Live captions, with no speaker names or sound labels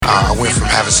I went from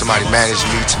having somebody manage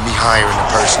me to me hiring the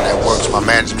person that works my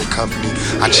management company.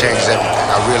 I changed everything.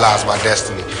 I realized my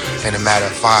destiny in a matter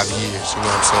of 5 years, you know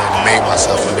what I'm saying, and made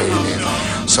myself a millionaire.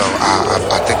 So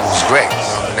I think it was great. You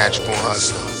know, I'm a natural born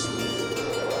hustler.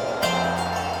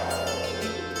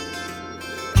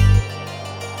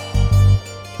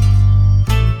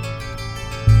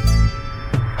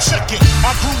 Check it,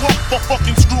 I grew up for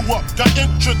fucking screw up. Got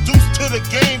introduced to the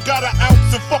game, got an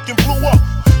ounce and fucking blew up.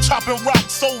 Chopping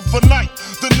rocks overnight.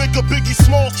 The nigga Biggie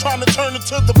Smalls trying to turn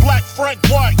into the Black Frank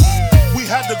White. We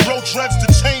had to grow dreads to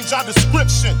change our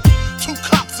description. 2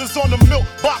 cops is on the milk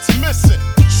box missing.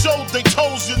 Showed they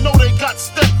toes, you know they got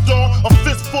stepped on. A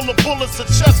fist full of bullets, a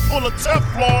chest full of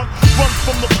Teflon. Run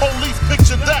from the police,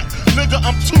 picture that. Nigga,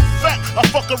 I'm too fat. I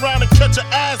fuck around and catch an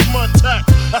asthma attack.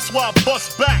 That's why I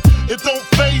bust back, it don't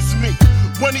faze me.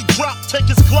 When he drop, take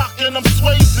his Glock and I'm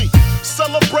Swayze.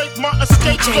 Celebrate my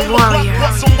escape, DJ go block, Warrior,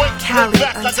 let some weight, Cali,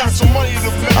 back. I got some money to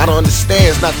make. I don't understand,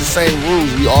 it's not the same rules.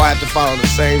 We all have to follow the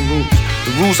same rules.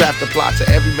 The rules have to apply to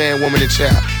every man, woman, and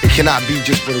child. It cannot be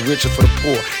just for the rich or for the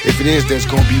poor. If it is, there's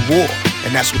gonna be war.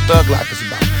 And that's what thug life is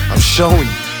about. I'm showing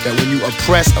you that when you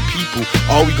oppress a people,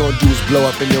 all we gonna do is blow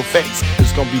up in your face.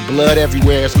 There's gonna be blood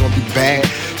everywhere, it's gonna be bad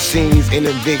scenes,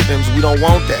 innocent victims. We don't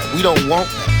want that. We don't want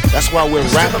that. That's why we're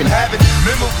rapping. I'm having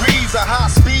memories of high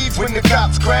speeds when the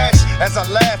cops crash. As I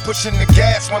laugh, pushing the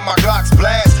gas when my Glocks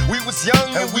blast. We was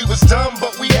young and we was dumb,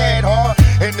 but we had heart.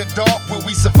 In the dark where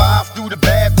we survived through the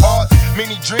bad parts.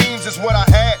 Many dreams is what I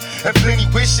had, and plenty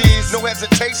wishes. No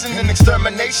hesitation and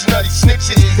extermination of these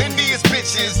snitches. Envious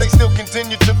bitches, they still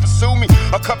continue to pursue me.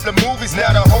 A couple of movies,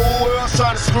 now the whole world's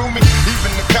trying to screw me.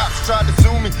 Even the cops tried to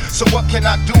sue me. So what can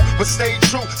I do but stay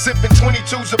true? Sipping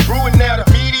 22s of brewing, now the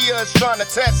media is trying to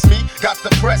test me. Got the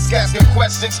press asking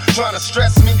questions, trying to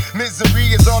stress me.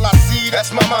 Misery is all I see,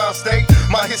 that's my mind state.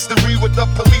 My history with the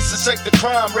police to shake the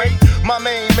crime rate. My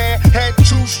main man had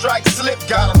 2 strikes slip,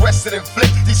 got arrested and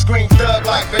flipped. He screamed thug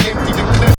life and emptied the clip.